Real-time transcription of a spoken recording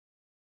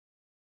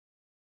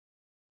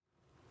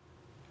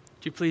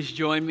Would you please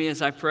join me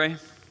as I pray?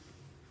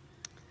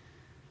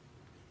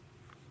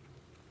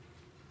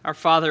 Our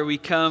Father, we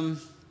come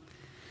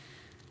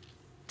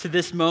to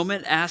this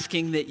moment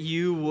asking that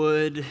you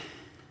would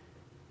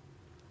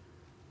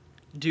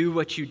do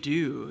what you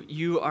do.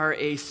 You are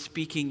a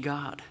speaking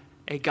God,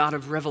 a God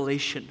of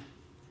revelation.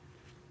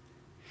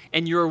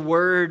 And your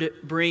word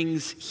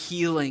brings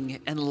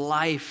healing and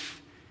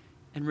life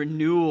and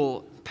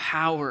renewal,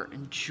 power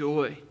and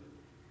joy.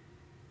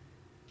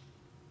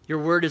 Your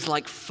word is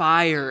like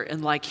fire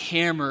and like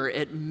hammer.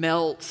 It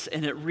melts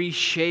and it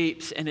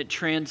reshapes and it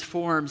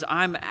transforms.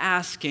 I'm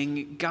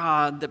asking,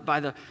 God, that by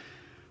the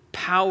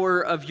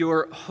power of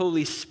your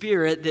Holy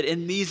Spirit, that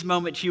in these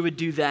moments you would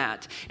do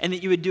that, and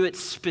that you would do it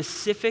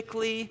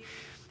specifically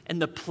in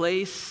the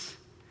place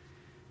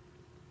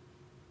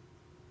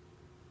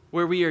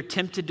where we are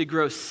tempted to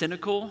grow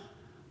cynical,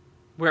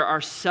 where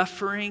our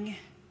suffering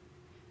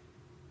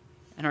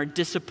and our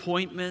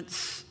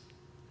disappointments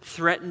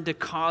threaten to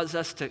cause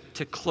us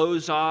to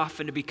close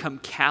off and to become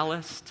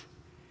calloused.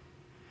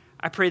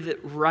 I pray that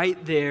right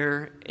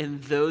there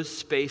in those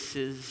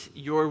spaces,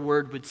 your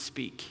word would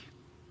speak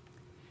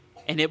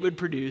and it would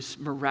produce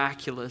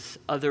miraculous,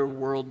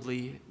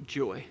 otherworldly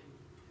joy.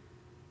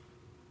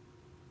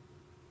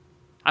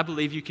 I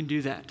believe you can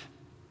do that.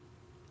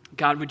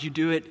 God, would you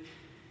do it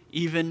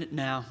even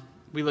now?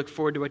 We look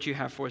forward to what you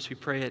have for us. We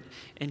pray it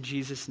in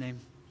Jesus' name.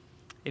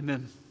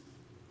 Amen.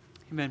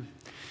 Amen.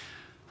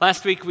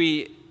 Last week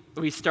we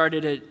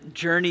started a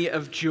journey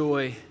of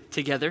joy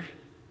together,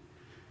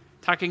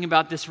 talking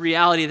about this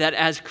reality that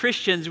as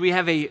Christians we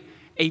have a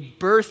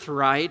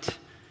birthright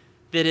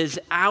that is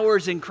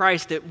ours in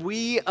Christ, that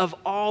we of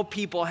all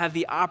people have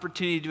the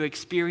opportunity to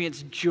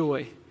experience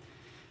joy.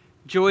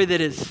 Joy that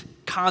is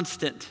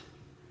constant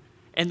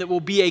and that will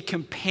be a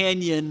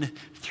companion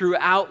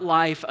throughout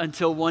life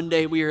until one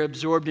day we are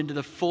absorbed into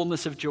the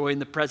fullness of joy in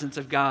the presence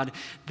of God.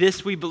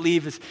 This, we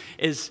believe,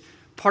 is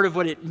part of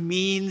what it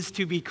means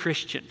to be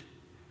Christian.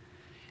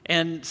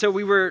 And so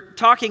we were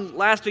talking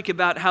last week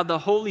about how the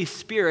Holy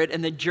Spirit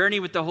and the journey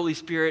with the Holy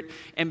Spirit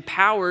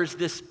empowers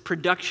this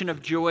production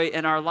of joy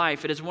in our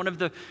life. It is one of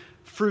the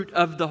fruit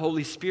of the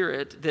Holy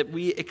Spirit that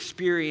we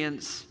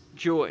experience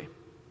joy.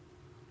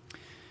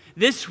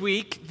 This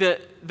week,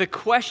 the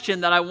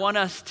question that I want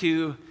us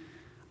to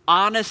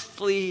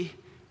honestly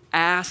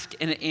ask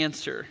and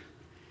answer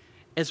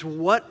is,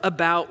 what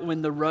about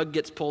when the rug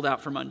gets pulled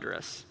out from under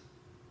us?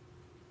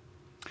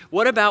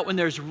 What about when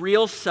there's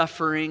real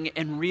suffering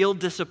and real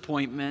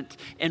disappointment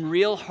and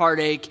real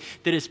heartache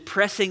that is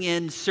pressing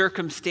in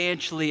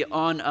circumstantially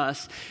on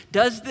us?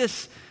 Does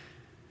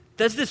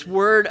this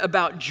word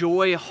about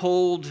joy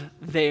hold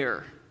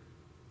there?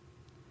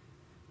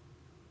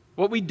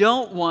 What we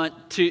don't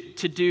want to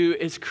do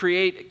is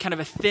create kind of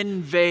a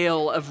thin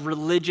veil of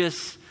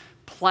religious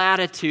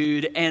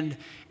platitude and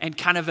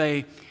kind of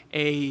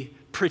a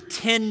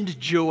pretend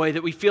joy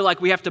that we feel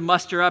like we have to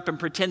muster up and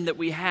pretend that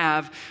we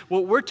have.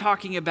 What we're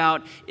talking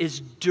about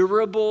is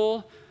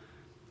durable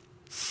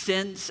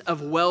sense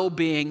of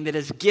well-being that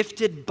is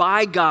gifted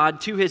by God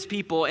to his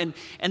people. And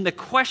the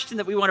question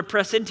that we want to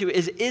press into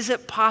is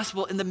it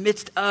possible in the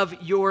midst of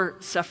your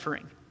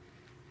suffering?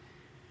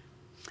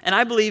 And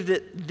I believe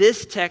that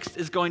this text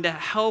is going to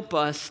help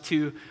us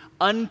to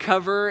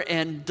uncover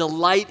and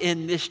delight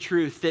in this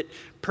truth, that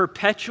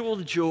perpetual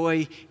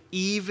joy,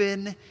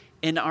 even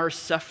in our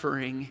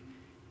suffering,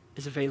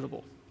 is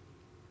available.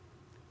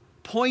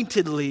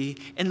 Pointedly,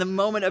 in the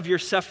moment of your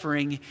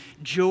suffering,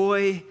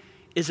 joy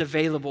is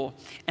available.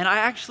 And I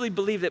actually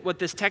believe that what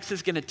this text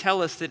is going to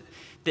tell us,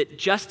 that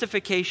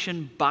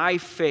justification by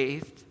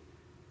faith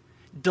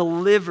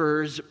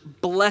delivers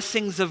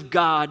blessings of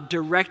God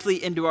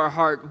directly into our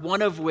heart,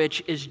 one of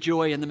which is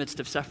joy in the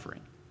midst of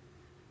suffering.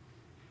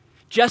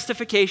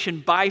 Justification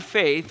by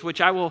faith,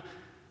 which I will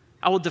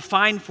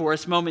define for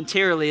us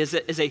momentarily, is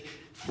a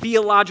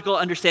theological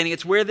understanding.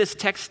 It's where this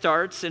text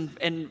starts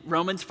in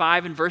Romans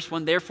 5 and verse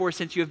 1. Therefore,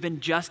 since you have been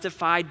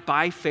justified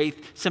by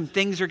faith, some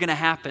things are going to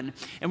happen.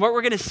 And what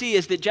we're going to see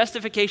is that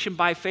justification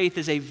by faith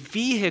is a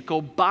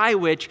vehicle by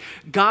which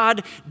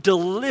God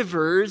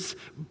delivers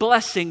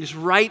blessings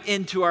right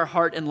into our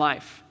heart and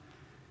life.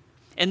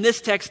 In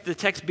this text, the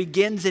text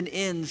begins and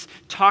ends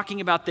talking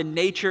about the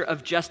nature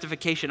of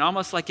justification,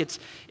 almost like it's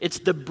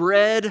the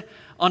bread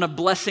on a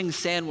blessing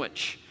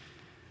sandwich.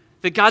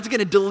 That God's going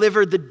to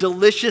deliver the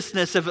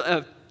deliciousness of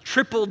a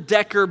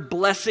triple-decker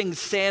blessing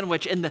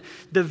sandwich, and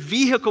the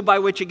vehicle by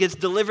which it gets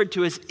delivered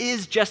to us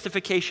is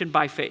justification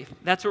by faith.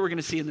 That's what we're going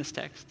to see in this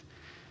text.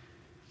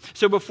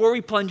 So before we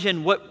plunge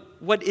in,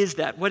 what is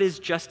that? What is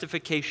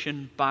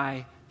justification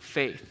by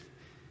faith?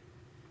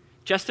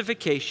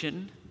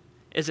 Justification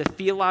is a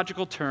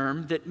theological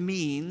term that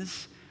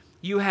means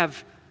you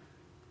have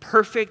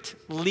perfect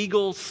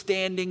legal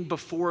standing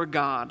before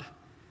God,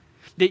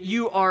 that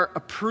you are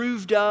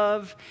approved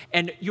of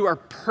and you are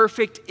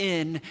perfect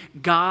in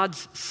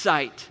God's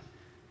sight.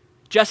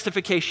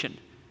 Justification.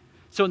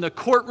 So in the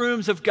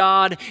courtrooms of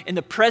God, in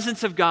the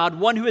presence of God,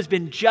 one who has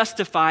been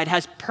justified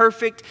has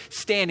perfect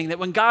standing. That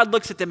when God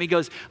looks at them, he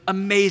goes,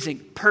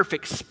 amazing,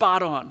 perfect,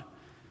 spot on.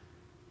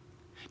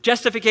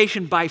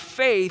 Justification by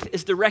faith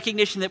is the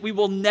recognition that we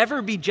will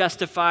never be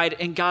justified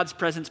in God's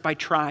presence by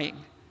trying,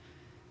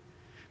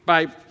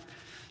 by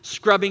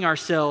scrubbing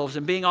ourselves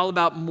and being all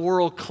about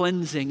moral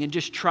cleansing and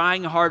just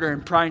trying harder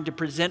and trying to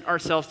present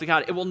ourselves to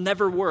God. It will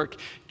never work.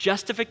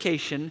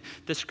 Justification,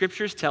 the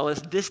scriptures tell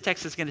us, this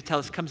text is going to tell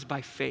us, comes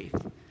by faith.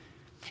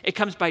 It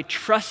comes by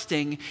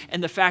trusting in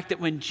the fact that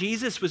when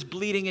Jesus was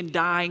bleeding and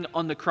dying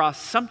on the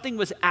cross, something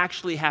was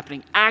actually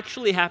happening.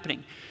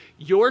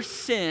 Your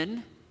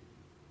sin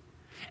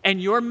and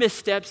your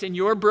missteps and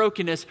your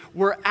brokenness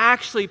were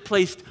actually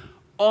placed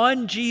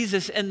on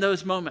Jesus in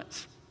those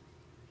moments.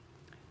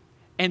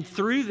 And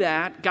through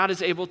that, God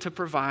is able to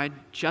provide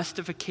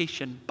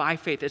justification by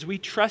faith. As we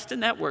trust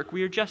in that work,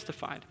 we are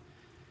justified.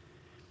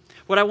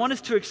 What I want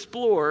us to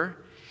explore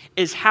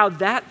is how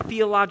that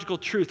theological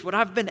truth, what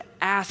I've been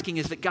asking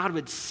is that God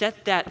would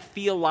set that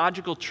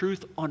theological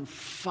truth on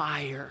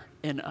fire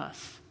in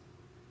us.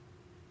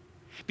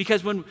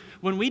 Because when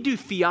we do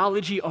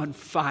theology on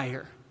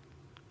fire,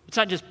 it's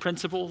not just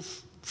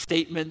principles,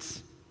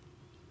 statements,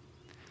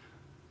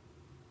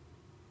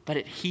 but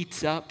it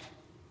heats up,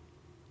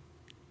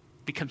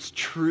 becomes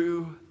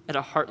true at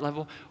a heart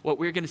level. What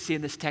we're going to see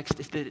in this text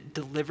is that it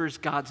delivers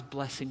God's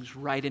blessings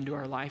right into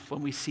our life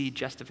when we see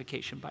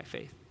justification by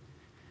faith.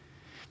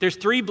 There's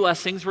 3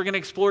 blessings. We're going to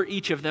explore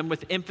each of them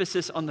with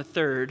emphasis on the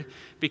third,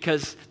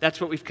 because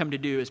that's what we've come to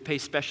do, is pay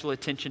special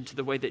attention to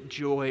the way that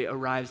joy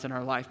arrives in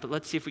our life. But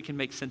let's see if we can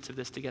make sense of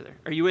this together.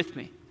 Are you with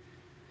me?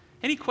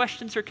 Any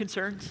questions or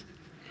concerns?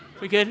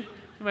 We good?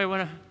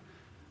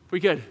 We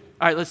good?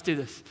 All right, let's do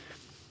this.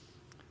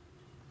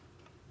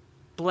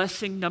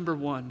 Blessing number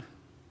 1,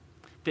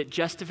 that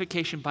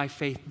justification by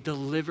faith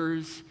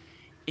delivers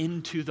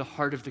into the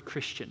heart of the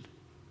Christian.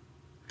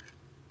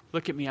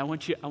 Look at me. I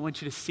want you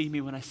to see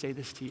me when I say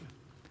this to you.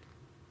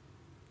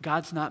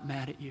 God's not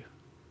mad at you.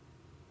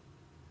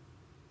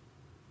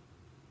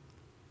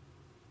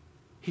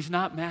 He's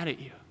not mad at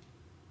you.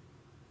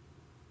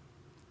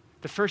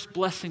 The first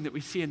blessing that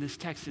we see in this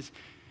text is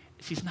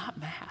he's not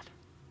mad.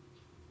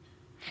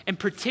 And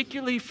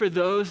particularly for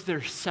those that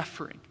are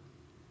suffering,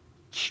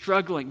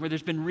 struggling, where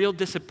there's been real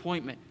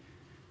disappointment,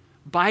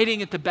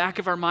 biting at the back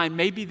of our mind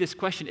may be this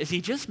question: is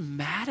he just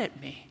mad at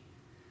me?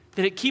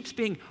 That it keeps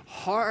being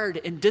hard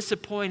and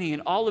disappointing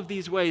in all of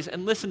these ways.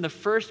 And listen, the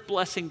first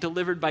blessing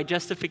delivered by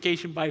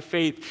justification by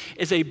faith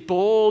is a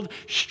bold,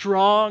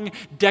 strong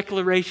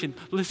declaration.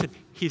 Listen,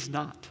 he's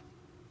not.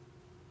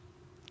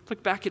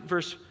 Look back at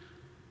verse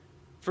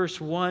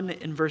 1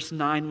 and verse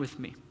 9 with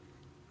me.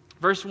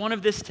 Verse 1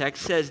 of this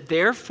text says,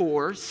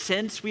 therefore,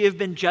 since we have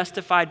been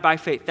justified by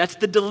faith. That's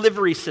the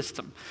delivery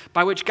system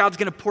by which God's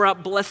going to pour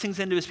out blessings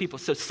into his people.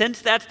 So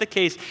since that's the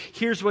case,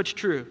 here's what's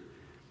true.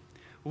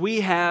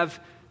 We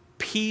have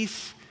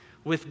peace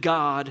with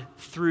God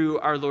through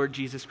our Lord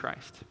Jesus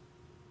Christ.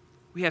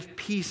 We have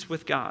peace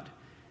with God.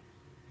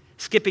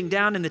 Skipping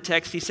down in the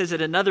text, he says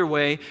it another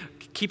way.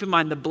 Keep in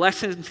mind, the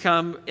blessings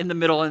come in the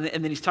middle, and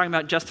then he's talking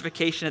about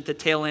justification at the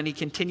tail end. He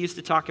continues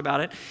to talk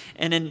about it.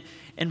 And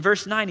in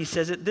verse 9, he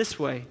says it this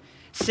way: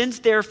 since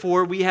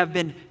therefore we have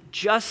been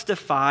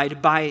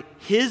justified by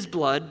his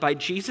blood, by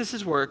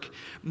Jesus' work,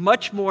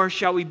 much more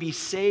shall we be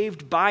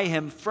saved by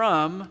him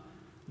from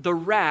the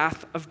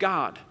wrath of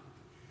God.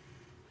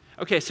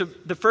 Okay, so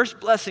the first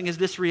blessing is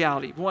this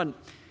reality. 1,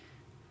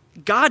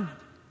 God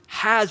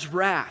has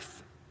wrath.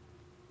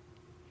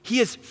 He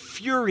is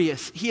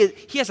furious. He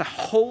has a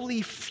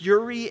holy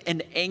fury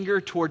and anger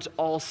towards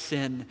all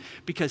sin,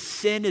 because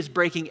sin is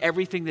breaking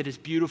everything that is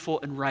beautiful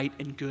and right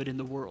and good in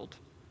the world.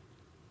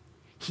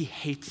 He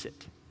hates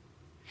it.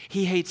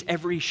 He hates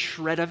every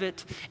shred of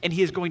it, and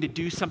he is going to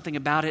do something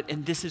about it,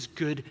 and this is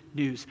good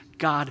news.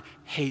 God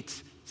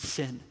hates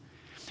sin,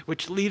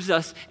 which leaves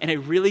us in a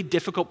really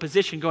difficult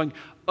position going,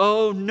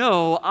 oh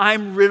no,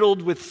 I'm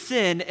riddled with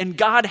sin, and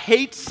God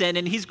hates sin,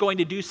 and he's going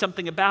to do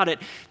something about it.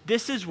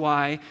 This is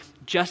why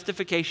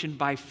justification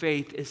by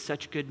faith is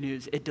such good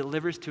news. It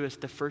delivers to us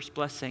the first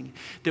blessing,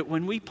 that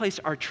when we place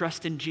our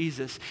trust in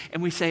Jesus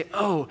and we say,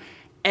 oh,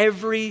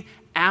 every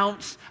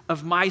ounce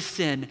of my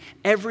sin,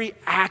 every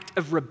act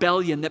of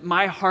rebellion that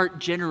my heart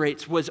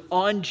generates was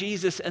on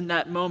Jesus in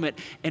that moment,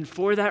 and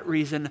for that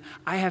reason,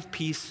 I have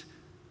peace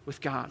with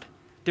God.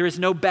 There is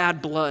no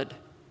bad blood.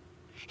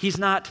 He's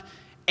not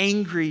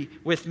angry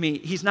with me.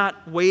 He's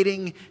not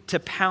waiting to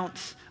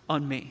pounce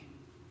on me.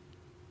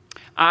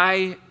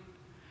 I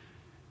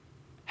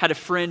had a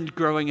friend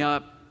growing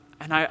up,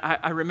 and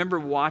I remember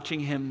watching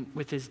him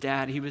with his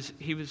dad. He was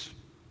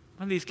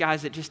one of these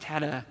guys that just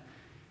had a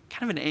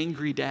kind of an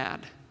angry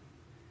dad.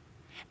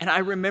 And I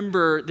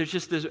remember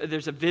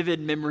there's a vivid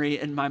memory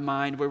in my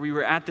mind where we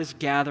were at this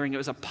gathering. It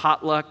was a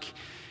potluck,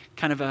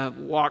 kind of a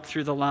walk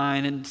through the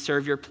line and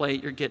serve your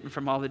plate you're getting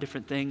from all the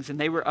different things. And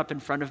they were up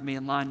in front of me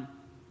in line.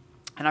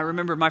 And I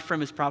remember my friend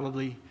was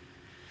probably,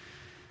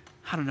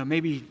 I don't know,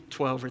 maybe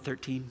 12 or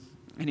 13.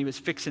 And he was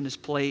fixing his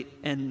plate,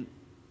 and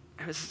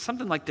it was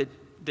something like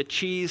the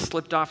cheese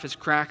slipped off his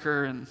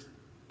cracker, and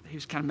he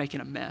was kind of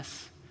making a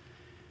mess.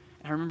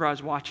 And I remember I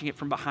was watching it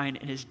from behind,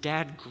 and his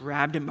dad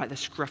grabbed him by the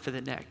scruff of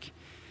the neck.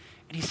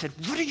 And he said,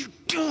 "What are you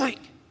doing?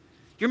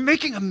 You're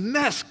making a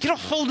mess. Get a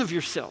hold of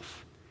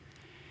yourself."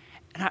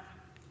 And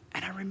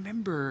I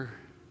remember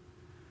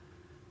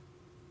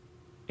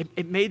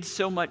it made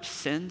so much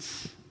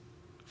sense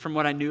from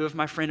what I knew of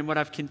my friend and what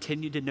I've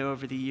continued to know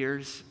over the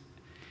years.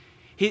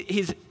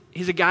 He's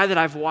a guy that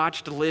I've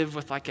watched live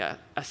with like a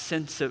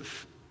sense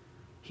of,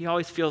 he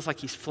always feels like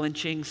he's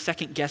flinching,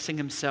 second-guessing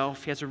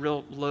himself. He has a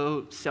real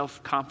low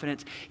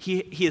self-confidence.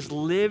 He has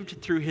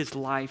lived through his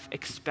life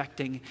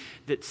expecting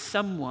that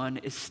someone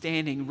is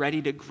standing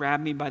ready to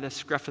grab me by the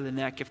scruff of the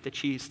neck if the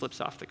cheese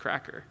slips off the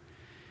cracker.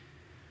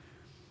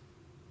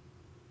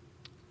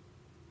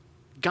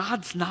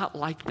 God's not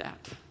like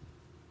that.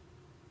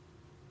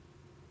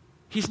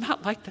 He's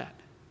not like that.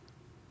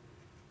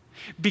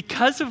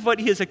 Because of what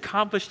he has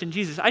accomplished in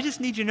Jesus, I just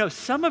need you to know,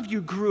 some of you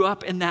grew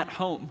up in that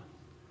home.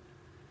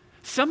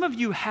 Some of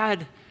you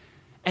had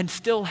and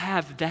still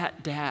have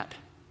that dad,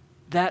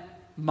 that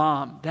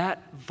mom,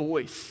 that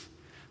voice.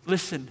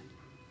 Listen,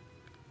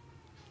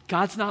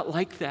 God's not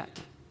like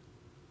that.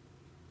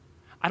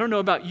 I don't know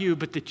about you,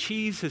 but the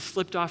cheese has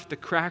slipped off the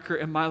cracker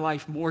in my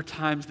life more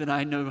times than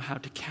I know how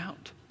to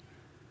count.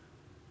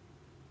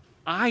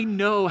 I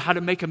know how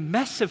to make a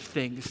mess of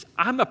things.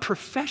 I'm a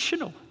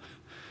professional.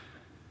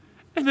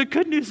 And the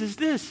good news is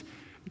this: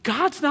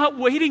 God's not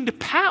waiting to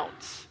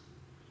pounce.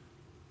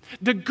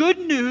 The good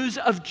news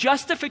of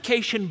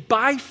justification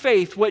by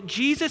faith, what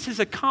Jesus has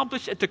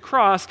accomplished at the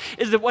cross,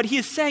 is that what he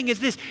is saying is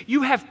this: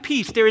 you have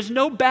peace. There is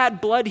no bad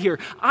blood here.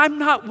 I'm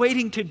not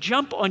waiting to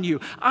jump on you.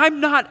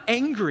 I'm not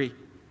angry.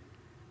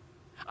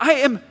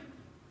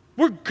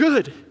 We're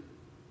good.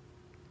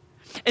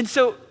 And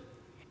so,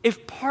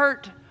 if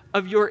part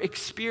of your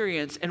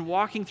experience and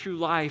walking through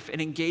life and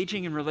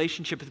engaging in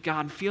relationship with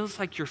God feels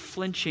like you're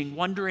flinching,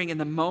 wondering in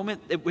the moment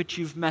at which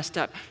you've messed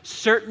up,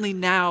 certainly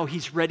now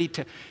he's ready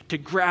to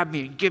grab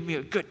me and give me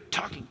a good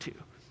talking to.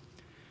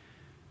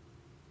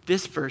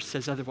 This verse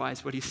says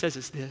otherwise. What he says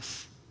is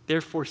this: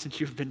 therefore,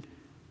 since you've been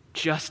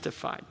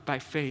justified by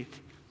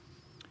faith,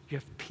 you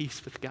have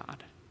peace with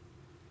God.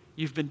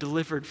 You've been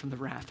delivered from the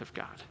wrath of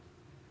God.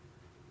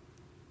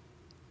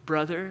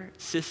 Brother,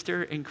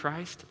 sister in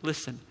Christ,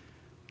 listen,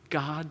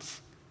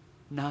 God's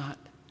not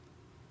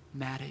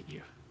mad at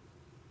you.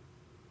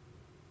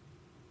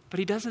 But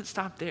he doesn't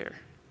stop there.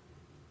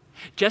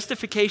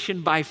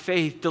 Justification by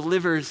faith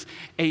delivers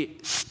a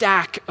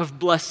stack of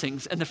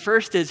blessings. And the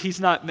first is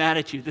he's not mad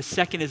at you. The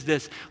second is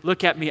this: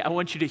 look at me. I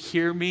want you to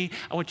hear me.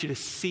 I want you to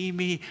see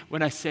me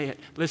when I say it.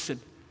 Listen,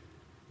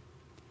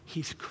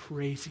 he's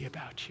crazy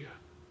about you.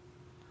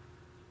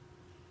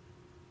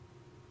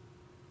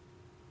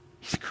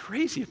 He's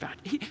crazy about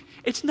you.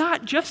 It's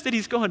not just that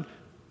he's going,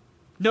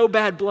 no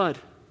bad blood.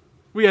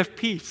 We have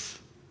peace.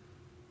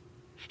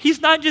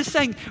 He's not just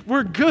saying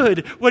we're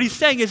good. What he's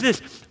saying is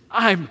this: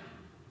 I'm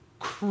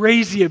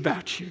crazy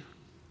about you.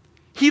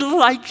 He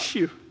likes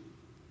you.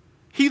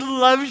 He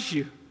loves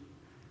you.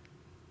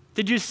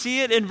 Did you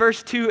see it in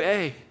verse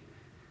 2a?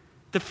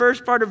 The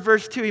first part of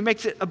verse 2, he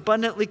makes it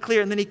abundantly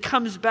clear, and then he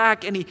comes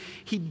back and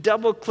he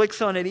double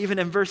clicks on it even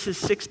in verses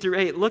 6 through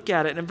 8. Look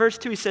at it. And in verse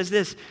 2 he says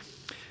this: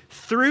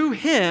 through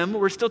him,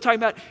 we're still talking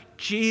about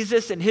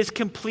Jesus and his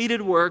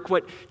completed work,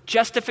 what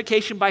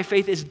justification by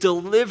faith is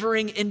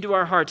delivering into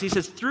our hearts. He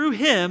says, through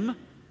him,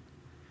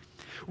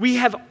 we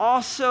have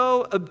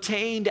also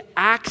obtained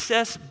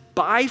access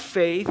by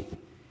faith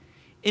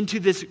into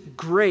this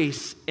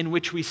grace in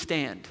which we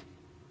stand.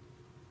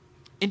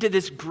 Into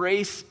this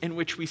grace in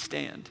which we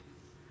stand.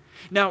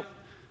 Now,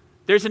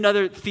 there's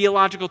another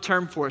theological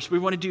term for us. We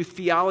want to do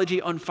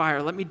theology on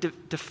fire. Let me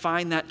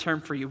define that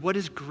term for you. What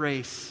is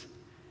grace?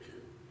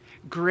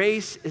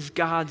 Grace is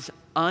God's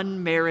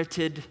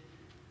unmerited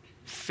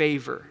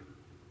favor.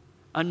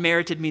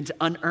 Unmerited means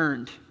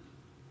unearned.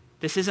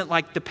 This isn't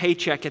like the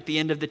paycheck at the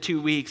end of the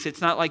 2 weeks.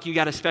 It's not like you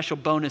got a special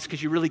bonus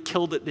because you really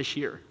killed it this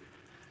year.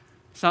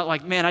 It's not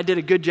like, man, I did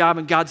a good job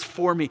and God's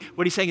for me.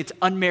 What he's saying, it's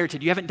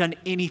unmerited. You haven't done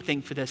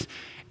anything for this.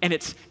 And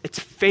it's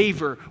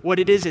favor. What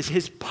it is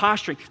his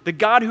posturing. The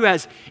God who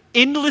has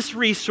endless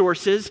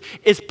resources,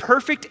 is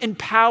perfect in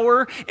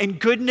power and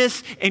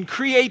goodness and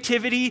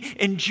creativity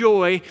and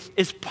joy,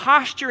 is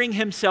posturing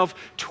himself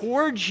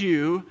towards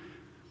you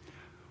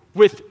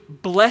with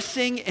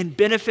blessing and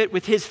benefit,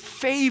 with his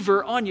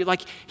favor on you,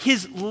 like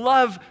his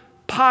love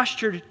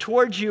postured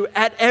towards you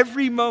at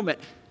every moment.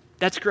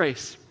 That's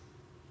grace.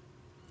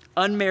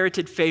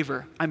 Unmerited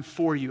favor. I'm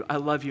for you. I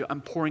love you.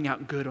 I'm pouring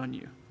out good on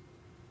you.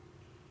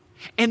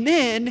 And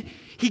then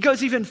he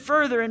goes even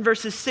further in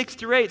verses 6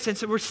 through 8.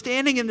 Since we're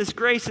standing in this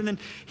grace, and then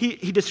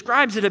he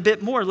describes it a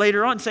bit more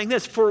later on, saying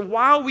this: for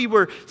while we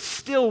were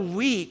still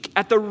weak,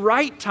 at the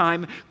right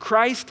time,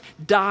 Christ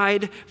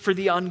died for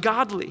the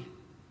ungodly.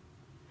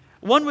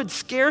 One would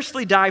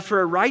scarcely die for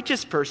a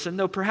righteous person,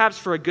 though perhaps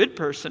for a good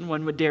person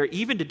one would dare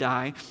even to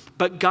die.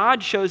 But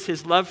God shows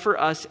his love for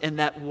us in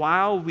that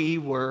while we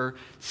were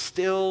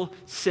still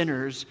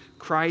sinners,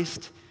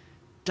 Christ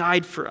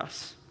died for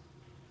us.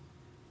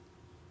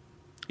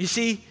 You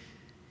see,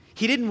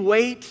 he didn't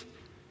wait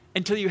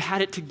until you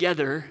had it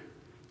together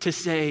to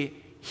say,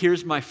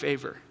 here's my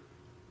favor.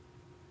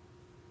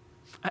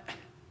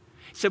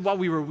 He said, while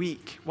we were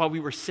weak, while we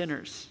were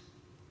sinners.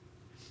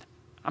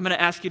 I'm going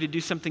to ask you to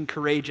do something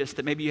courageous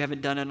that maybe you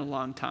haven't done in a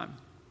long time.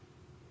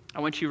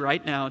 I want you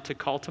right now to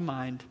call to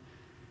mind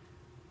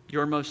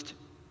your most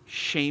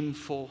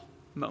shameful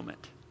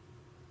moment.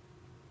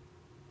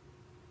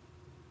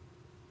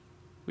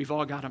 We've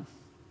all got them.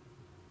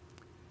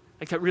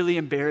 Like that really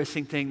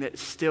embarrassing thing that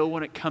still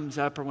when it comes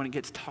up or when it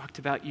gets talked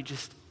about,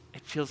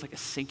 it feels like a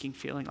sinking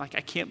feeling. Like,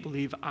 I can't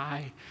believe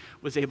I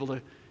was able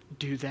to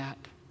do that.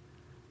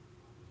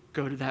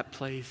 Go to that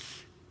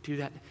place,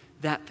 do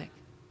that thing.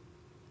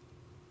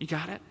 You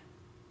got it?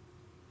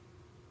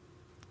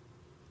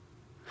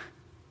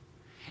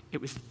 It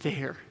was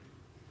there.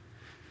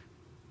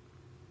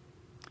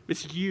 It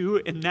was you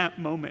in that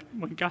moment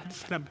when God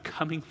said, I'm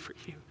coming for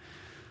you.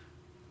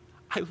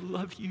 I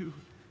love you.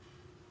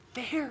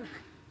 There.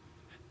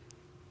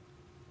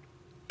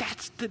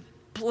 That's the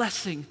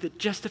blessing that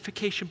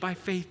justification by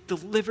faith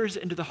delivers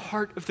into the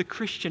heart of the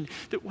Christian.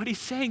 That what he's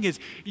saying is,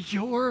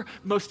 your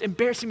most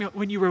embarrassing moment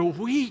when you were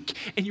weak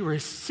and you were a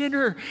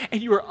sinner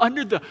and you were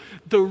under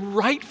the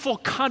rightful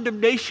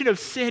condemnation of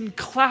sin,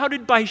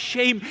 clouded by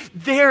shame,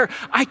 there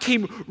I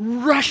came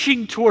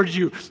rushing towards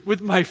you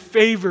with my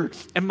favor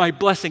and my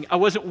blessing. I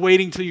wasn't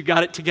waiting till you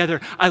got it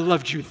together. I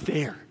loved you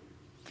there.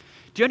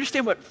 Do you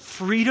understand what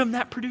freedom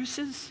that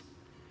produces?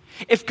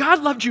 If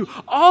God loved you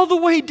all the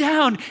way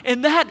down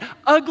in that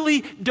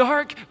ugly,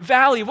 dark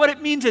valley, what it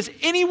means is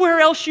anywhere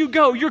else you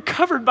go, you're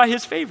covered by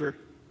his favor.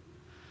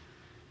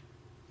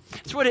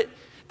 It's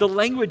the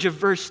language of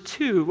verse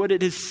 2, what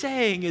it is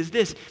saying is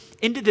this: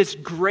 into this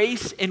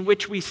grace in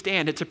which we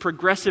stand. It's a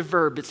progressive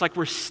verb. It's like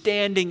we're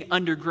standing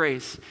under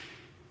grace.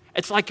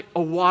 It's like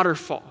a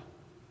waterfall.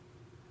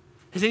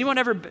 Has anyone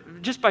ever,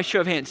 just by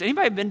show of hands,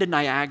 anybody been to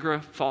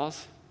Niagara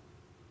Falls?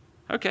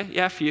 Okay,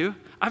 yeah, a few.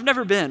 I've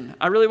never been.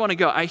 I really want to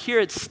go. I hear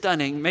it's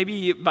stunning.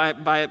 Maybe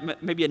by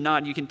maybe a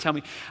nod you can tell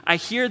me. I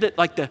hear that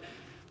like the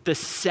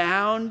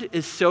sound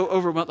is so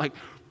overwhelming. Like,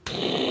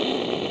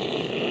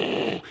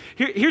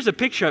 here's a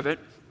picture of it.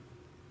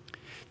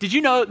 Did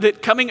you know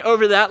that coming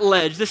over that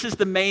ledge, this is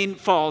the main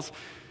falls,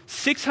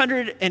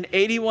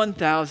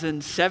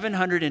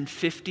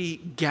 681,750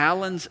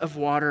 gallons of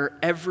water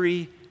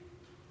every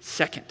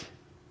second.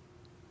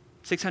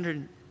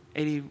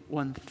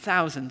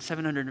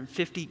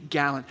 681,750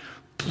 gallons.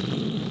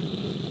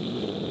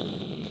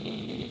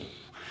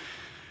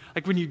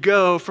 Like when you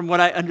go, from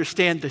what I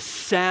understand, the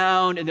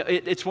sound, and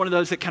it's one of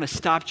those that kind of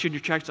stops you in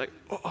your tracks, like,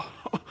 oh.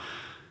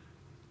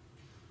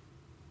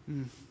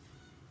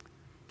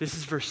 This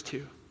is verse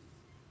 2.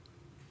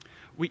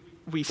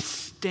 We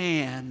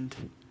stand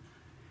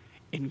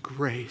in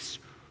grace.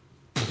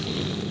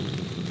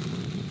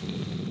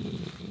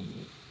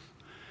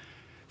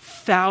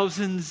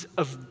 Thousands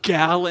of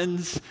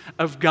gallons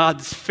of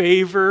God's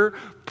favor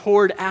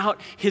poured out,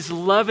 his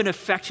love and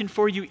affection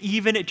for you,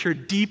 even at your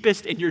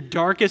deepest and your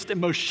darkest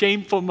and most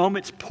shameful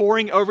moments,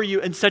 pouring over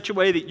you in such a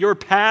way that your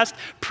past,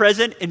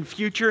 present, and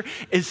future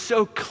is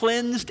so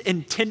cleansed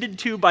and tended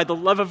to by the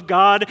love of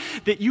God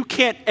that you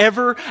can't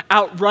ever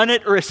outrun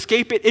it or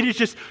escape it. It is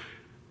just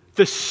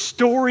the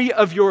story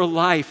of your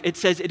life. It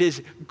says it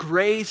is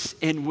grace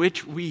in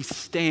which we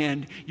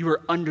stand. You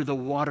are under the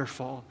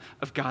waterfall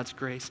of God's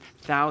grace.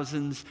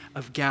 Thousands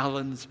of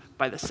gallons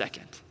by the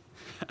second.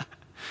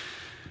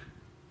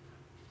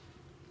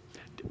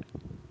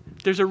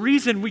 There's a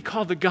reason we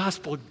call the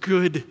gospel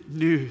good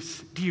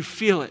news. Do you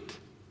feel it?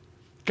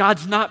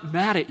 God's not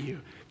mad at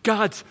you.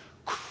 God's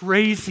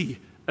crazy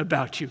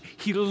about you.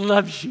 He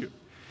loves you.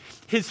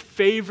 His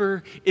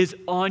favor is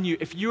on you.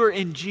 If you are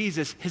in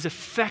Jesus, his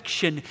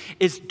affection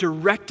is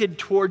directed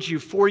towards you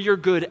for your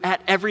good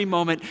at every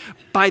moment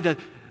by the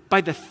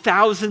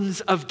thousands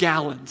of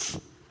gallons.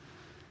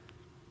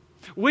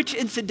 Which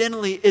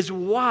incidentally is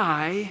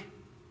why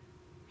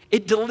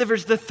it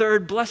delivers the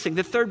third blessing.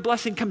 The third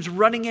blessing comes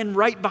running in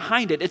right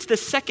behind it. It's the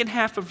second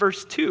half of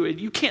verse 2, and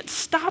you can't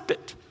stop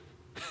it.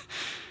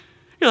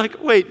 You're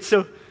like, wait,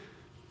 so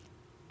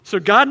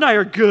God and I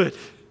are good.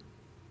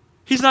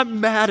 He's not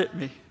mad at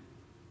me.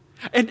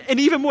 And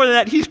even more than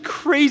that, he's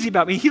crazy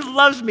about me. He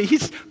loves me.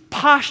 He's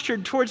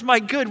postured towards my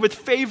good with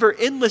favor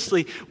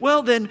endlessly.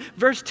 Well then,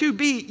 verse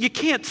 2b, you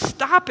can't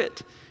stop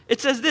it.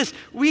 It says this: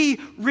 we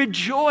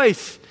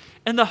rejoice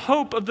in the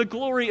hope of the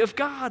glory of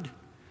God.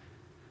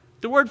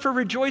 The word for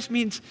rejoice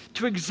means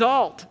to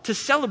exalt, to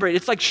celebrate.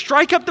 It's like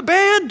strike up the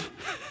band.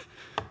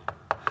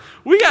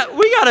 We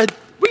gotta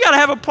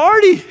have a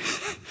party.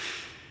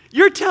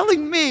 You're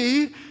telling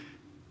me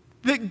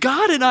that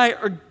God and I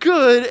are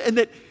good and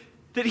that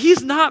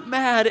he's not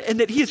mad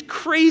and that he is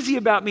crazy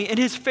about me and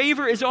his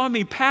favor is on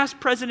me, past,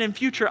 present, and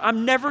future.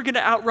 I'm never going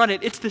to outrun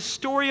it. It's the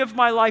story of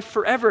my life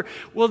forever.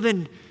 Well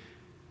then,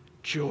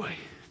 joy.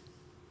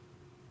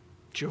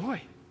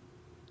 Joy.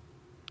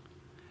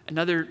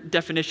 Another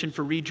definition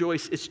for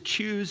rejoice is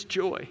choose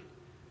joy.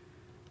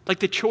 Like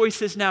the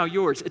choice is now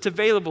yours. It's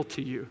available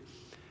to you.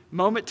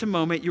 Moment to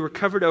moment, you are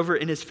covered over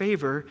in his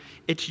favor.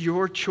 It's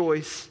your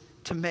choice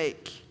to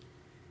make.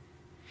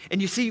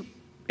 And you see,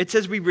 It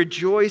says we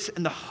rejoice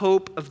in the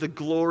hope of the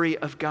glory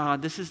of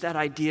God. This is that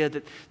idea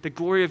that the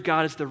glory of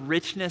God is the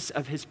richness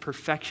of his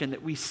perfection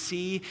that we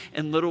see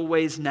in little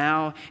ways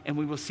now and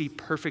we will see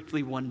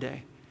perfectly one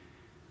day.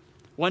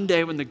 One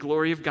day when the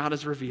glory of God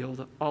is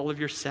revealed, all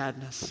of your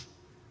sadness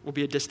will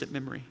be a distant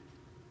memory.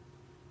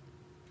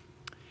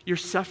 Your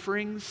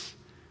sufferings,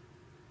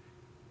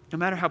 no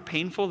matter how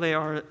painful they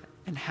are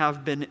and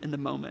have been in the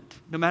moment,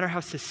 no matter how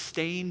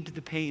sustained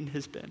the pain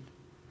has been,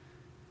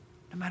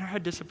 no matter how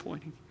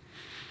disappointing,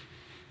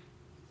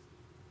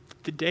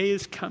 the day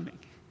is coming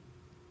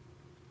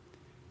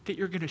that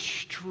you're going to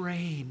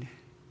strain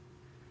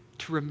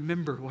to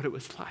remember what it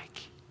was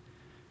like.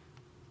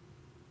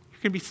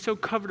 You're going to be so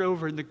covered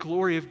over in the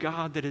glory of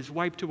God that has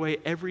wiped away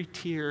every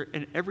tear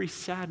and every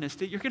sadness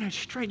that you're going to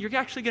strain. You're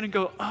actually going to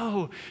go,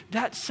 oh,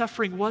 that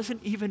suffering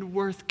wasn't even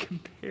worth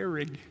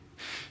comparing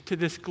to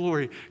this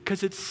glory,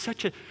 because it's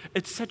such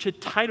a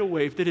tidal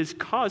wave that has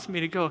caused me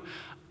to go,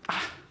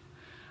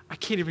 I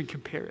can't even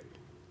compare it.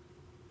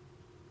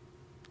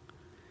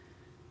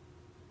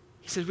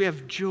 He says we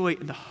have joy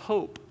in the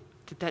hope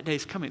that day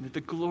is coming, that the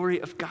glory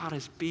of God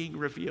is being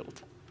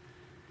revealed.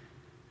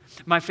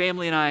 My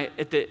family and I,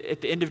 at the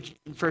end of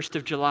 1st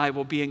of July,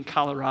 will be in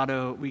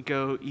Colorado. We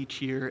go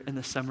each year in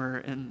the summer,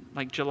 and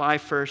like July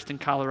 1st in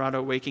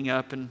Colorado, waking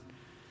up and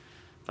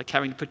like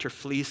having to put your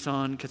fleece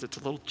on because it's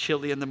a little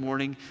chilly in the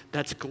morning,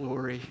 that's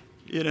glory,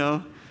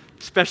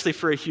 especially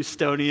for a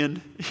Houstonian.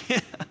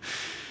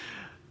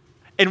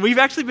 And we've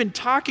actually been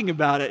talking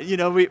about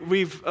it.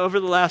 We've over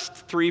the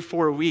last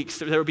 3-4 weeks,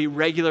 there will be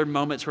regular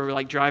moments where we're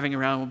like driving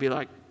around. We'll be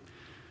like,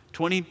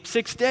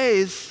 26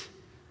 days.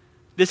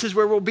 This is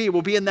where we'll be.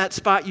 We'll be in that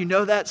spot.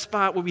 That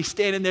spot. We'll be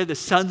standing there. The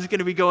sun's going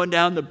to be going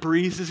down. The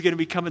breeze is going to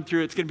be coming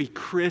through. It's going to be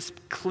crisp,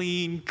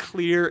 clean,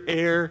 clear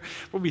air.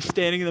 We'll be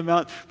standing in the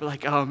mountain. We're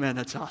like, oh man,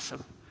 that's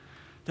awesome.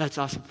 That's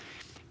awesome.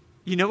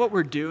 You know what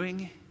we're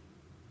doing?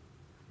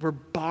 We're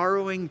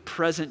borrowing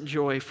present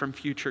joy from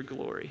future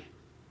glory.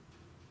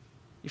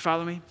 You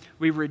follow me?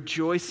 We're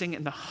rejoicing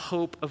in the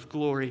hope of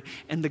glory.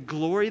 And the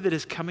glory that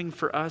is coming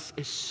for us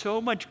is so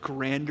much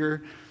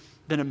grander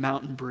than a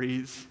mountain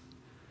breeze.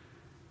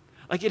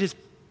 Like it is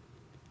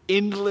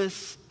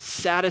endless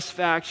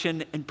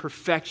satisfaction and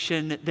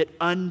perfection that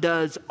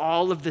undoes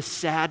all of the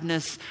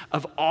sadness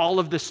of all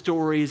of the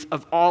stories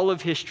of all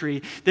of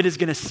history that is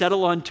going to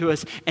settle onto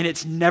us, and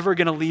it's never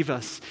going to leave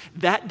us.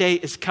 That day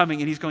is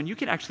coming, and he's going, you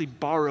can actually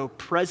borrow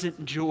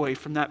present joy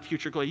from that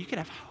future glory. You can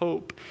have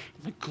hope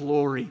in the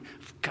glory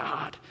of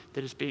God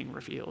that is being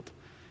revealed.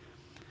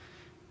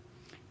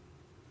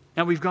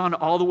 Now, we've gone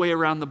all the way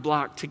around the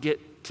block to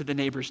get to the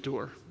neighbor's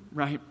door,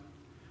 right?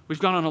 We've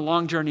gone on a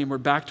long journey and we're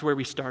back to where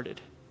we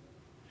started.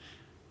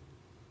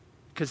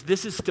 Because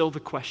this is still the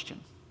question.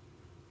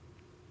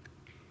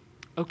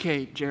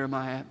 Okay,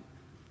 Jeremiah,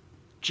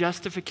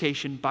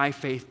 justification by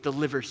faith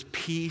delivers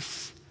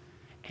peace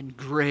and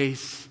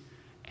grace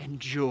and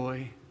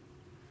joy.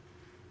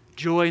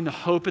 Joy in the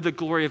hope of the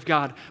glory of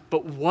God.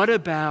 But what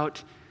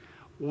about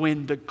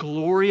when the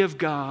glory of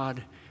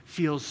God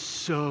feels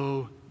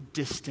so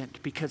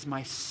distant because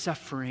my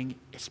suffering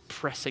is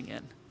pressing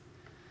in?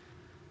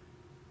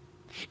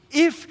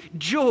 If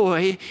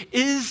joy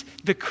is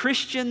the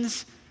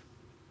Christian's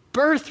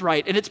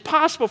birthright and it's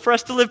possible for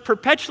us to live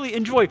perpetually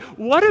in joy,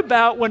 what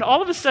about when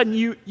all of a sudden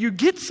you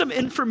get some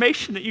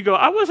information that you go,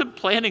 I wasn't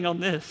planning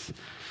on this?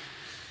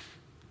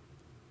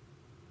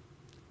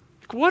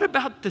 What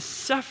about the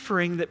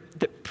suffering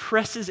that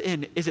presses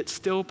in? Is it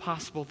still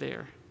possible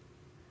there?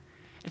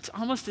 It's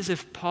almost as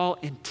if Paul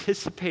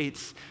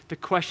anticipates the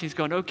question. He's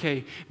going,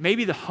 okay,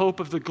 maybe the hope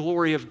of the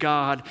glory of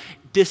God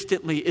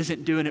distantly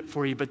isn't doing it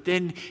for you, but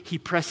then he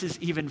presses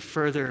even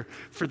further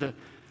for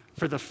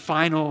the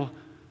final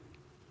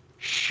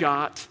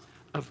shot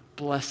of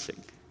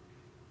blessing.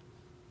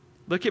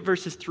 Look at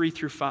verses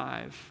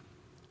 3-5.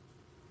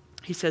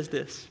 He says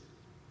this,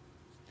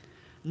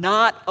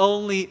 not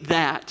only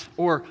that,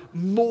 or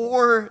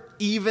more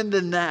even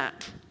than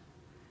that.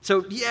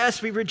 So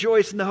yes, we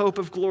rejoice in the hope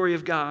of glory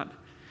of God.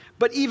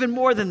 But even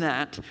more than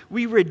that,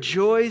 we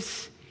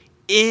rejoice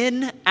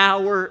in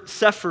our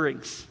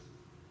sufferings.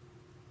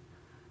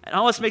 It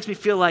almost makes me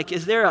feel like,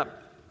 is there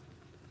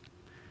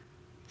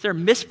a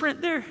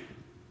misprint there?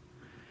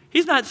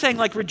 He's not saying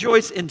like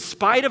rejoice in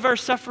spite of our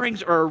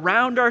sufferings or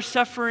around our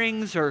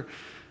sufferings, or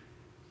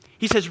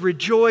he says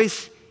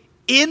rejoice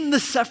in the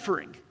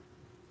suffering.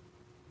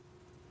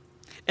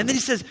 And then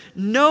he says,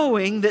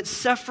 knowing that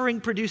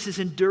suffering produces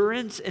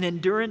endurance, and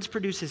endurance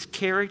produces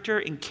character,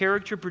 and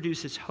character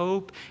produces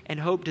hope, and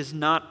hope does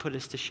not put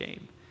us to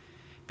shame,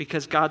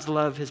 because God's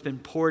love has been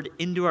poured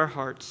into our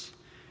hearts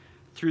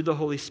through the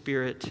Holy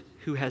Spirit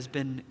who has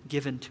been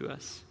given to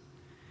us.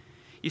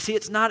 You see,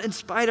 it's not in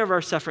spite of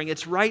our suffering,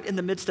 it's right in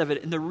the midst of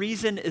it. And the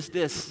reason is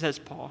this, says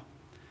Paul,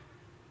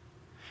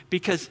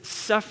 because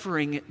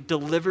suffering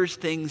delivers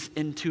things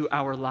into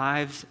our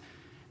lives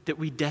that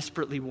we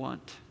desperately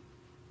want.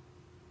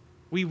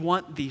 We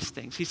want these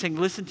things. He's saying,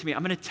 listen to me.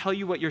 I'm going to tell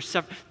you what you're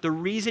suffering. The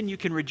reason you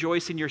can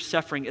rejoice in your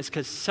suffering is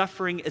because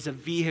suffering is a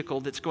vehicle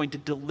that's going to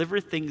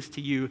deliver things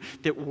to you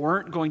that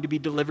weren't going to be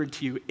delivered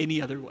to you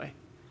any other way.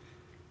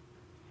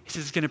 He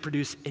says it's going to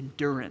produce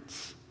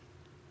endurance.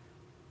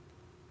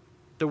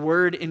 The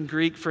word in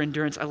Greek for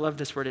endurance, I love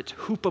this word. It's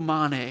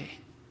hupomone.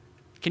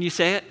 Can you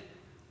say it?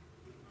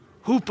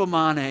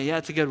 Hupomone. Yeah,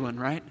 it's a good one,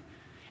 right?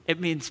 It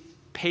means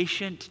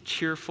patient,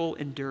 cheerful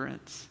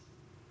endurance.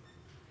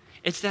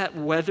 It's that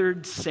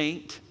weathered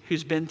saint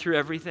who's been through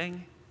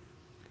everything,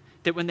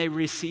 that when they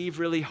receive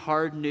really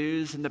hard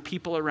news and the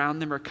people around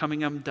them are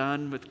coming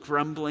undone with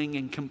grumbling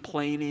and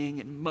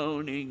complaining and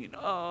moaning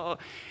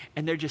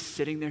and they're just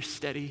sitting there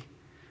steady,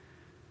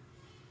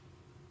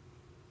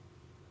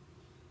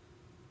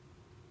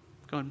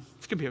 going,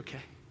 it's going to be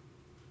okay.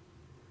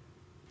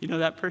 You know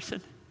that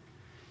person?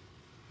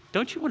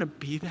 Don't you want to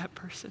be that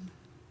person?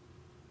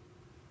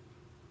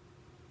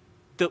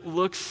 That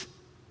looks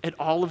at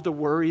all of the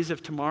worries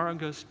of tomorrow and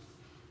goes,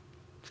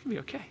 it's going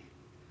to be okay.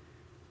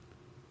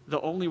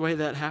 The only way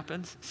that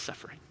happens is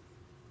suffering.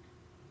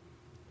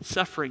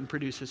 Suffering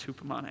produces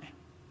hupomone.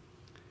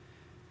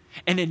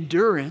 And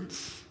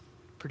endurance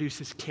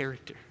produces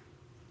character.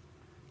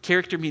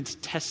 Character means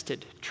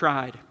tested,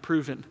 tried,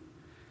 proven.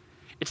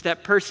 It's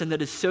that person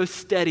that is so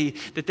steady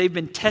that they've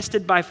been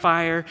tested by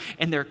fire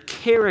and their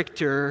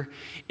character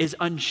is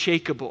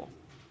unshakable.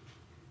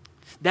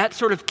 That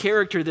sort of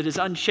character that is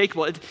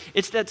unshakable.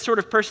 It's that sort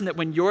of person that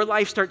when your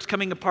life starts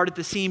coming apart at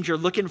the seams, you're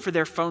looking for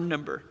their phone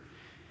number.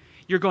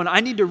 You're going,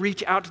 I need to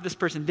reach out to this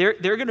person. They're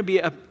going to be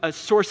a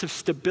source of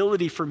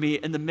stability for me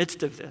in the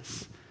midst of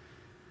this.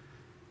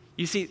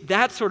 You see,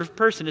 that sort of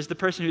person is the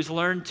person who's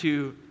learned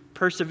to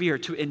persevere,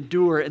 to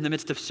endure in the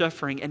midst of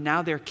suffering, and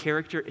now their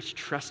character is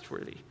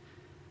trustworthy,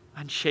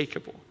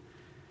 unshakable.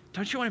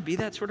 Don't you want to be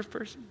that sort of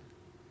person?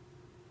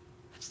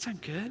 That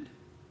sound good?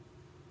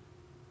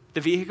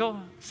 The vehicle,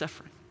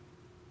 suffering.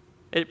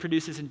 It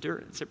produces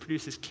endurance. It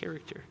produces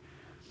character.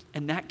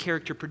 And that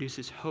character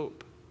produces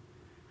hope.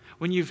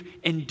 When you've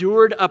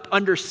endured up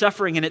under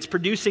suffering and it's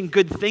producing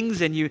good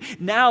things in you,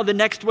 now the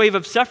next wave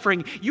of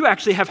suffering, you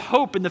actually have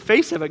hope in the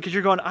face of it because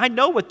you're going, I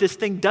know what this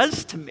thing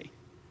does to me.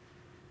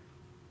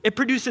 It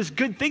produces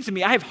good things in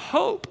me. I have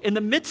hope in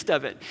the midst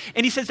of it.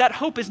 And he says that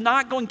hope is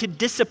not going to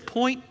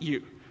disappoint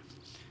you.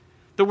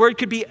 The word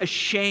could be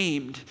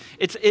ashamed.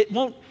 It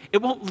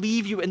won't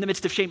leave you in the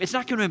midst of shame. It's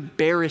not going to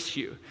embarrass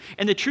you.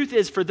 And the truth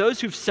is, for those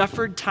who've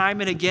suffered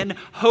time and again,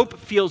 hope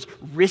feels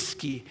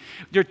risky.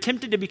 They're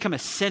tempted to become a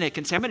cynic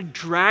and say, I'm going to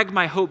drag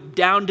my hope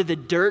down to the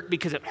dirt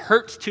because it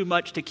hurts too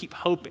much to keep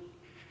hoping.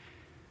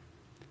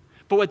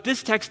 But what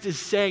this text is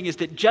saying is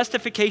that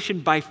justification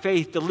by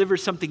faith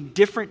delivers something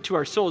different to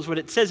our souls. What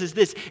it says is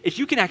this, is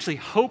you can actually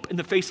hope in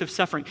the face of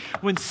suffering.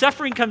 When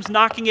suffering comes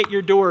knocking at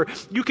your door,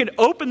 you can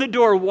open the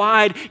door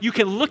wide, you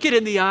can look it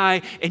in the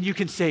eye, and you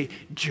can say,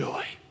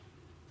 joy.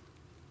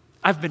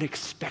 I've been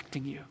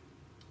expecting you.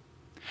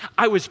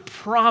 I was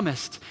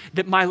promised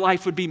that my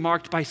life would be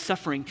marked by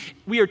suffering.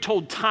 We are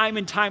told time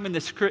and time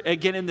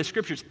again in the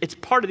scriptures, it's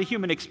part of the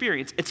human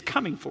experience. It's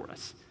coming for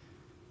us.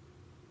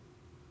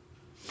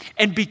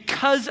 And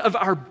because of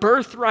our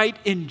birthright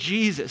in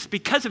Jesus,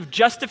 because of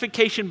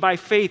justification by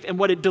faith and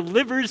what it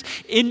delivers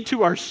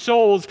into our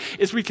souls,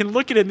 is we can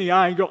look it in the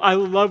eye and go, I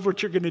love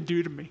what you're going to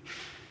do to me.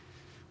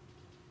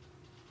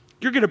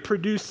 You're going to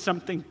produce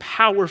something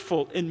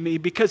powerful in me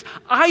because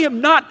I am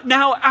not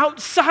now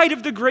outside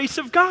of the grace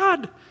of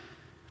God.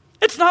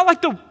 It's not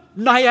like the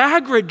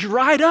Niagara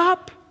dried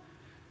up.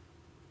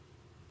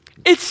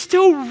 It's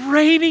still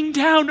raining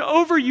down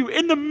over you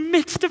in the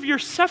midst of your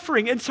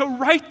suffering. And so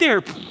right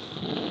there,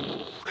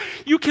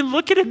 you can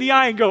look it in the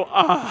eye and go,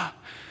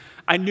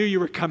 I knew you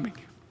were coming.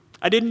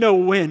 I didn't know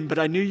when, but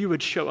I knew you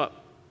would show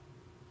up.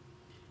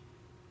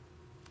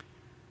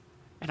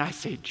 And I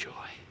say joy.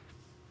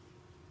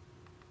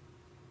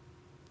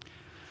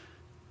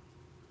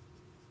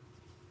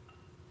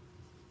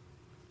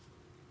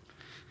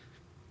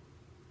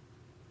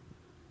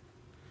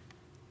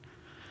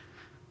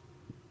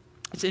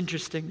 It's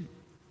interesting.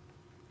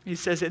 He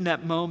says in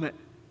that moment,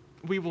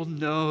 we will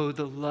know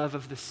the love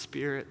of the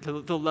Spirit,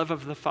 the love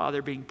of the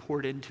Father being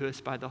poured into us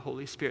by the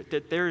Holy Spirit,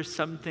 that there are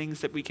some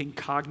things that we can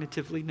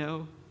cognitively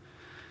know.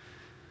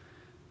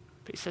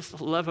 But he says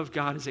the love of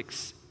God is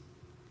it's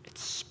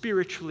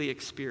spiritually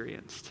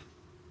experienced.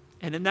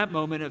 And in that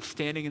moment of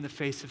standing in the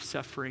face of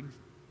suffering,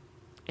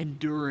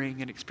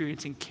 enduring and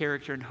experiencing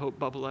character and hope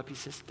bubble up, he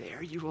says,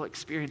 there you will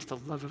experience the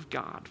love of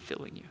God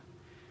filling you.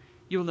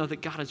 You will know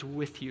that God is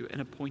with you in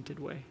a pointed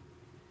way.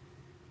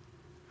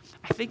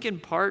 I think in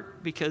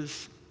part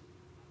because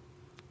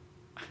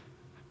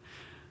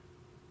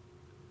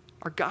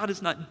our God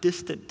is not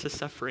distant to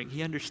suffering.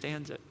 He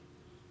understands it.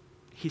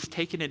 He's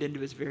taken it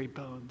into his very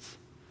bones.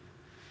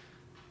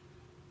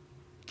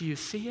 Do you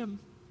see him?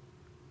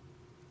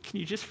 Can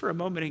you just for a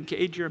moment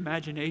engage your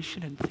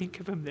imagination and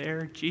think of him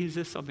there,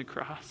 Jesus on the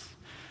cross?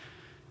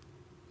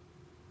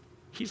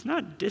 He's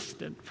not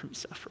distant from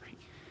suffering.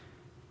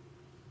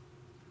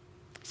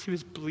 He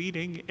was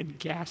bleeding and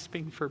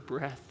gasping for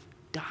breath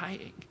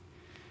dying.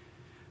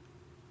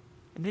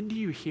 And then do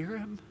you hear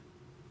him?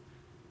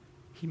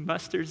 He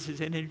musters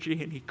his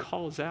energy and he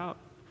calls out,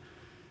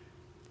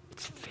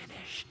 "It's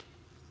finished.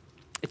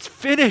 It's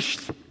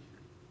finished."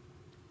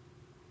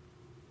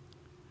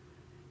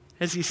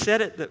 As he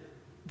said it,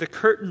 the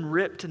curtain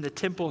ripped in the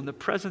temple and the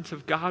presence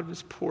of God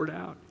was poured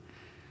out.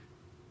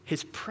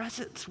 His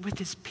presence with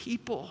his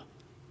people.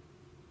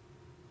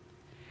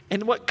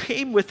 And what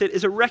came with it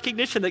is a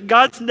recognition that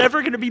God's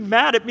never going to be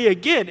mad at me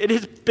again. It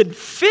has been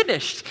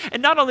finished.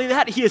 And not only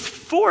that, he is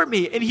for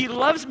me and he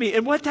loves me.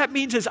 And what that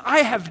means is I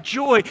have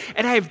joy,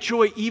 and I have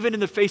joy even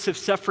in the face of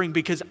suffering,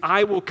 because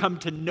I will come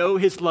to know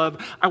his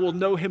love. I will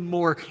know him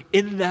more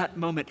in that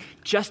moment.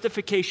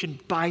 Justification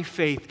by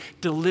faith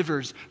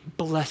delivers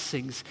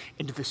blessings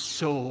into the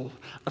soul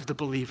of the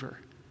believer.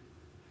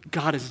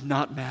 God is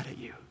not mad at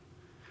you.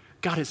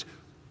 God is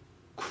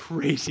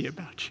crazy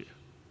about you.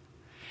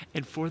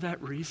 And for that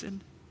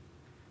reason,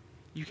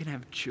 you can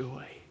have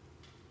joy,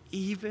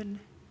 even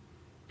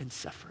in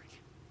suffering.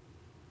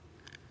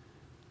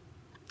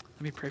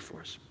 Let me pray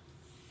for us.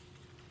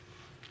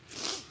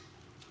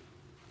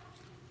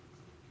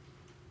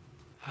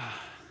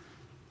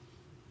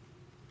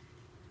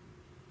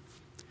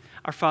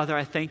 Our Father,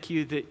 I thank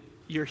you that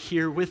you're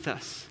here with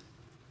us.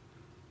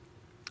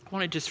 I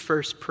want to just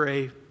first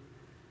pray,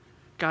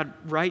 God,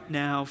 right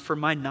now for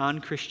my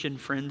non-Christian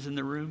friends in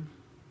the room.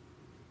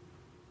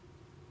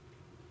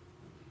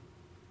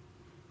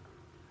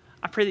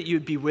 I pray that you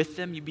would be with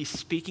them, you'd be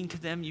speaking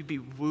to them, you'd be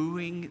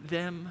wooing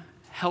them,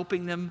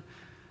 helping them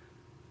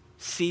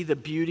see the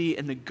beauty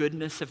and the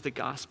goodness of the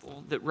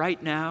gospel. That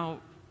right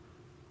now,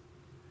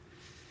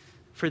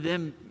 for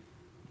them,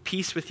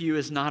 peace with you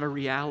is not a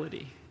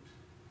reality.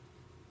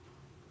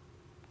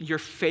 Your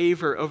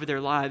favor over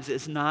their lives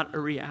is not a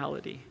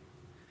reality.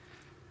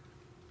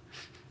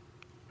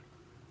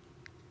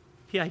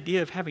 The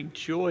idea of having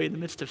joy in the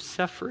midst of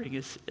suffering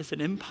is an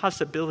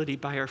impossibility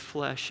by our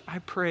flesh. I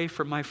pray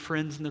for my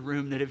friends in the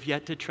room that have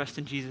yet to trust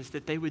in Jesus,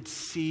 that they would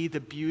see the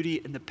beauty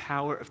and the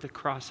power of the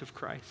cross of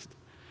Christ.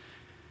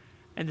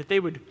 And that they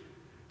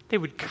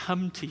would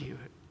come to you.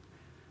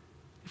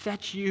 If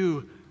that's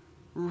you,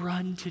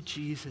 run to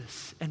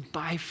Jesus and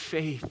by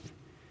faith,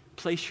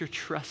 place your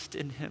trust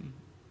in him.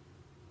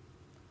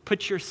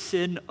 Put your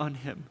sin on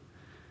him.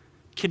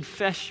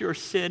 Confess your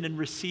sin and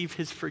receive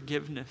his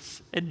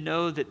forgiveness, and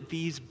know that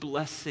these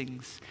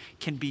blessings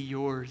can be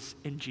yours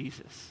in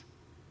Jesus.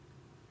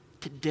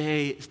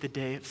 Today is the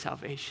day of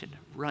salvation.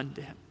 Run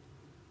to him.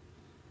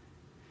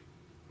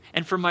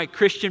 And for my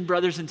Christian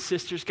brothers and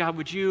sisters, God,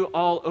 would you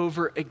all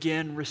over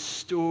again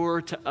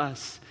restore to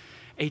us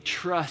a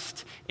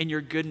trust in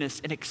your goodness,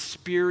 an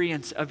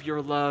experience of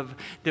your love,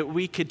 that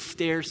we could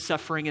stare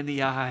suffering in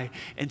the eye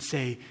and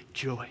say,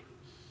 joy.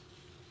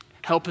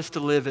 Help us to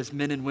live as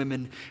men and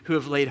women who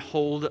have laid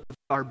hold of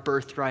our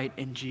birthright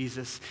in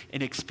Jesus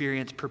and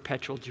experience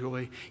perpetual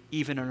joy,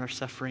 even in our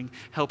suffering.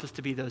 Help us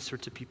to be those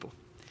sorts of people.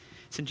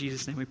 It's in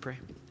Jesus' name we pray.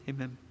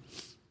 Amen.